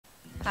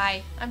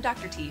Hi, I'm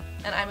Dr. T,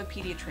 and I'm a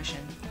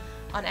pediatrician.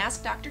 On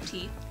Ask Dr.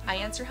 T, I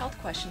answer health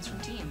questions from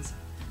teens.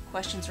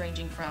 Questions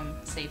ranging from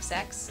safe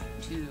sex,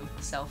 to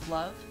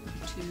self-love,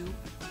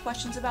 to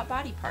questions about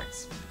body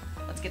parts.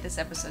 Let's get this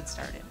episode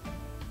started.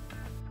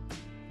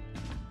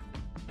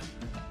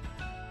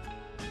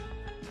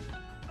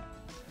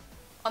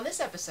 On this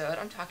episode,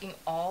 I'm talking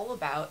all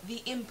about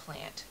the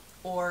implant,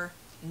 or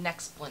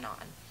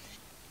Nexplanon.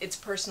 It's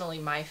personally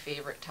my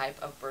favorite type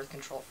of birth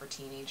control for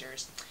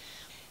teenagers.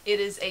 It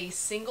is a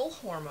single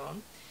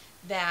hormone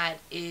that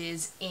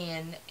is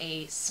in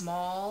a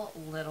small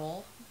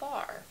little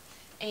bar,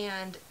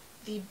 and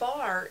the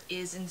bar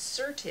is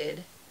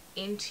inserted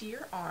into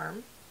your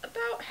arm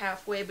about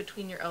halfway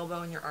between your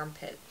elbow and your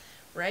armpit,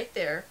 right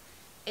there,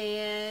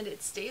 and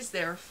it stays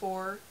there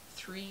for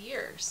 3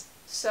 years.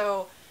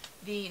 So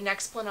the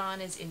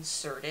Nexplanon is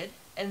inserted,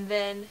 and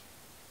then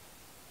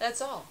that's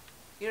all.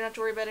 You don't have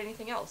to worry about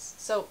anything else.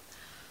 So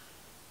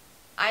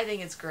I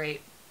think it's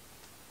great.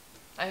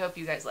 I hope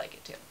you guys like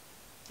it too.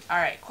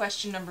 Alright,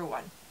 question number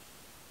 1.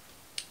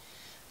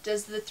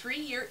 Does the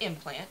 3-year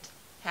implant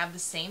have the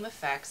same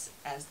effects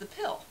as the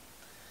pill?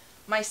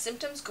 My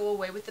symptoms go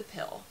away with the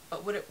pill,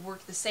 but would it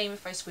work the same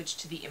if I switched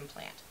to the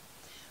implant?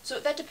 So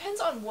that depends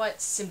on what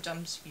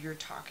symptoms you're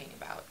talking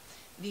about.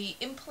 The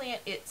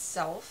implant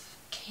itself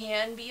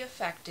can be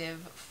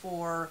effective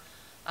for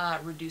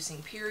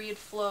reducing period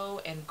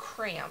flow and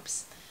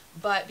cramps,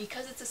 but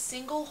because it's a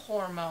single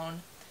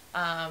hormone,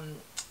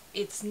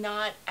 it's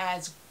not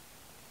as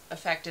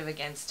effective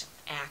against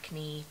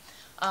acne,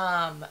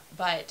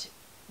 but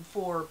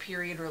for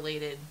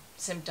period-related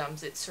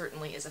symptoms, it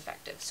certainly is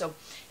effective. So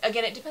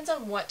again, it depends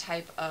on what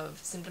type of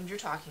symptoms you're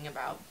talking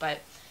about, but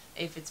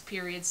if it's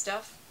period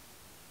stuff,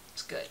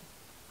 it's good.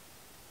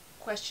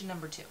 Question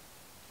number 2.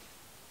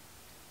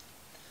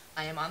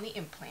 I am on the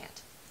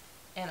implant,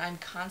 and I'm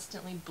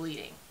constantly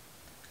bleeding.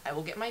 I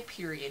will get my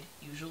period,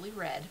 usually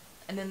red,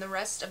 and then the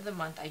rest of the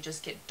month I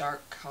just get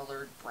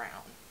dark-colored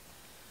brown.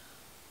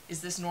 Is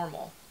this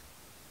normal?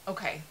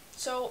 Okay,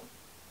 so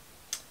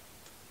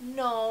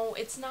no,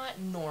 it's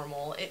not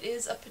normal. It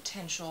is a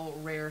potential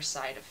rare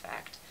side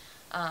effect.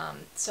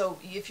 So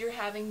if you're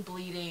having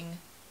bleeding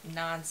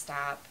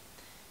nonstop,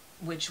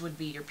 which would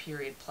be your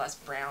period plus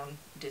brown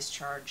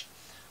discharge,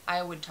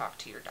 I would talk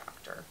to your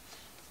doctor,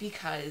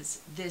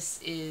 because this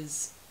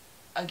is,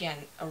 again,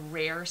 a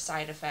rare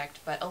side effect,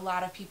 but a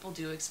lot of people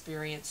do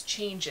experience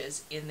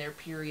changes in their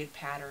period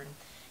pattern.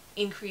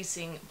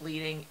 Increasing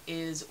bleeding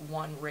is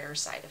one rare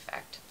side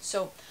effect.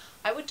 So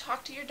I would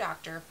talk to your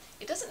doctor.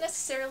 It doesn't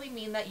necessarily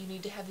mean that you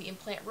need to have the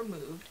implant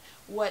removed.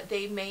 What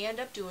they may end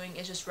up doing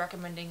is just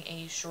recommending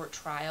a short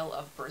trial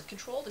of birth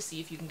control to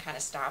see if you can kind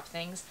of stop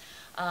things.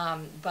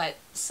 But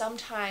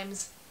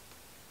sometimes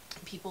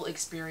people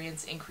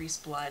experience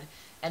increased blood,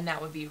 and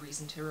that would be a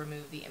reason to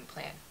remove the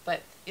implant.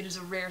 But it is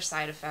a rare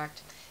side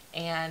effect,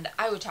 and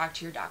I would talk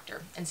to your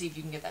doctor and see if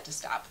you can get that to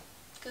stop,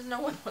 because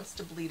no one wants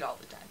to bleed all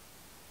the time.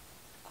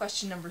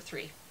 Question number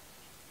 3.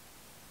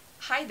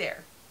 Hi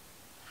there.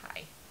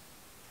 Hi.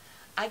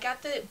 I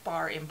got the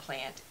bar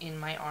implant in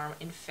my arm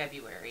in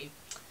February.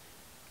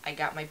 I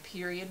got my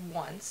period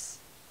once,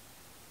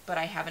 but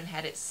I haven't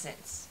had it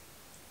since.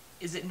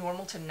 Is it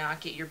normal to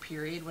not get your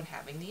period when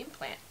having the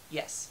implant?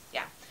 Yes.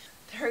 Yeah.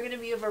 There are going to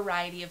be a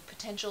variety of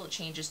potential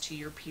changes to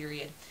your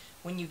period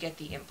when you get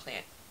the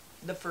implant.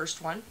 The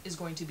first one is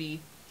going to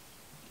be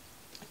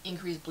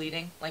increased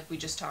bleeding, like we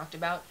just talked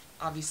about,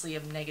 obviously a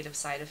negative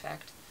side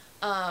effect.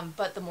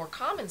 But the more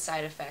common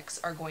side effects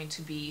are going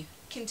to be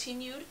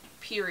continued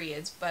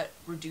periods, but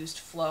reduced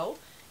flow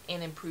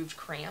and improved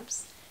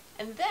cramps.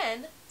 And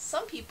then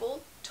some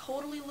people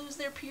totally lose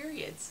their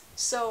periods.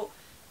 So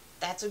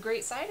that's a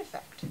great side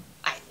effect,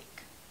 I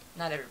think.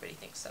 Not everybody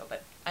thinks so,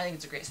 but I think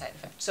it's a great side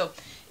effect. So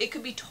it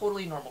could be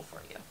totally normal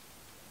for you.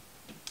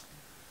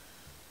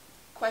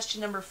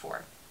 Question number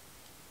 4.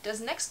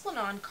 Does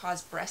Nexplanon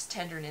cause breast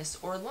tenderness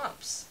or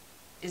lumps?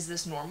 Is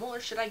this normal,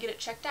 or should I get it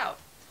checked out?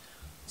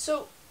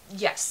 So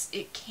yes,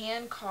 it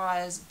can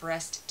cause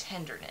breast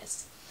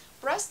tenderness.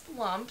 Breast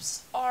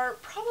lumps are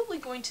probably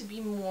going to be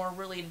more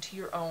related to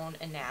your own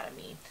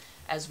anatomy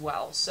as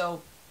well.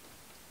 So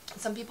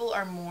some people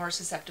are more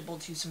susceptible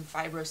to some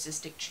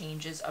fibrocystic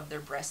changes of their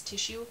breast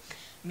tissue,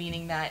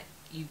 meaning that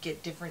you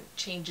get different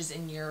changes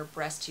in your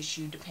breast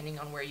tissue depending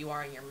on where you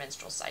are in your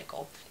menstrual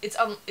cycle. It's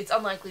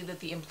unlikely that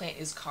the implant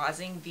is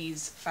causing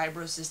these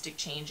fibrocystic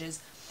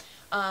changes.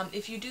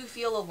 If you do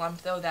feel a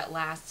lump, though, that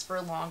lasts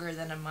for longer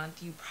than a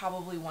month, you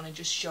probably want to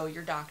just show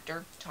your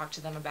doctor, talk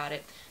to them about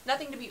it.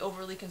 Nothing to be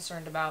overly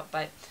concerned about,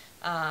 but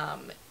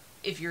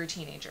if you're a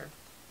teenager.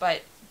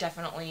 But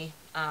definitely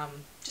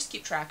just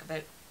keep track of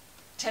it.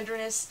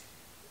 Tenderness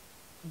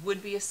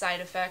would be a side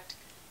effect.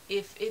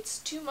 If it's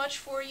too much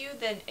for you,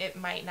 then it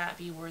might not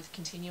be worth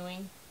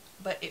continuing,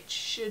 but it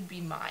should be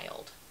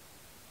mild.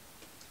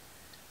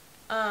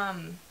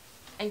 And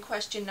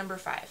question number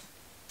 5.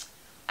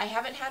 I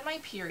haven't had my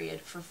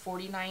period for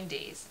 49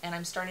 days, and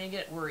I'm starting to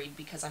get worried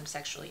because I'm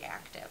sexually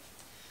active.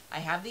 I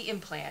have the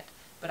implant,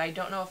 but I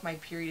don't know if my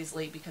period is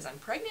late because I'm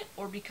pregnant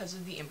or because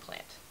of the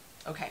implant.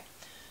 Okay,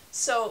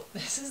 So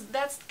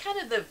that's kind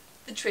of the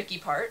tricky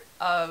part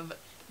of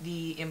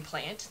the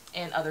implant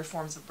and other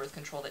forms of birth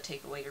control that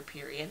take away your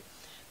period.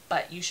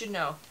 But you should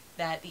know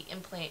that the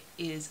implant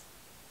is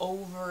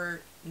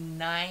over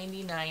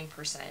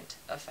 99%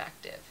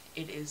 effective.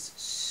 It is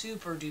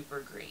super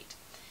duper great.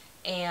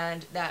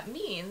 And that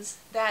means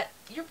that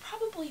you're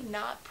probably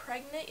not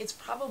pregnant. It's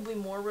probably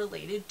more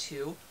related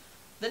to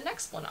the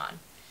Nexplanon.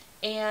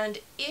 And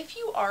if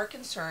you are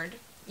concerned,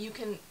 you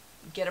can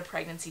get a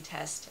pregnancy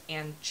test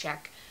and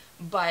check.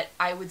 But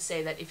I would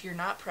say that if you're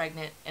not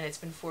pregnant and it's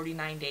been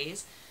 49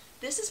 days,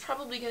 this is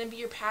probably going to be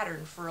your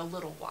pattern for a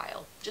little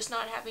while, just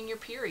not having your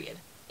period.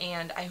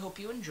 And I hope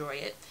you enjoy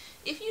it.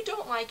 If you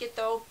don't like it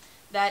though,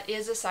 that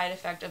is a side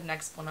effect of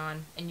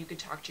Nexplanon, and you could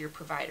talk to your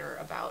provider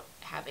about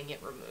having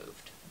it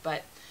removed.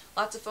 But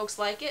lots of folks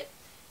like it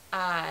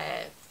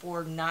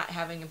for not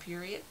having a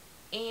period,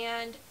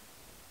 and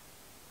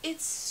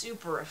it's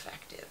super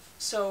effective.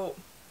 So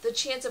the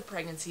chance of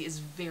pregnancy is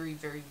very,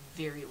 very,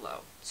 very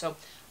low. So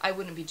I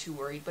wouldn't be too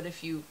worried. But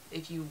if you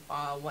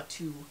want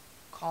to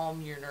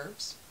calm your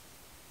nerves,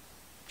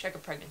 check a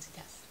pregnancy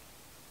test.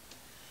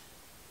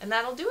 And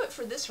that'll do it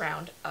for this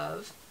round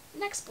of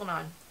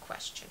Nexplanon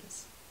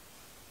questions.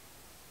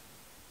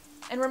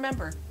 And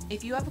remember,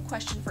 if you have a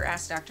question for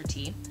Ask Dr.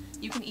 T,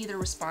 you can either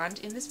respond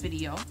in this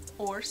video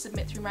or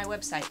submit through my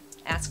website,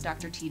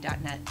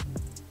 askdrt.net.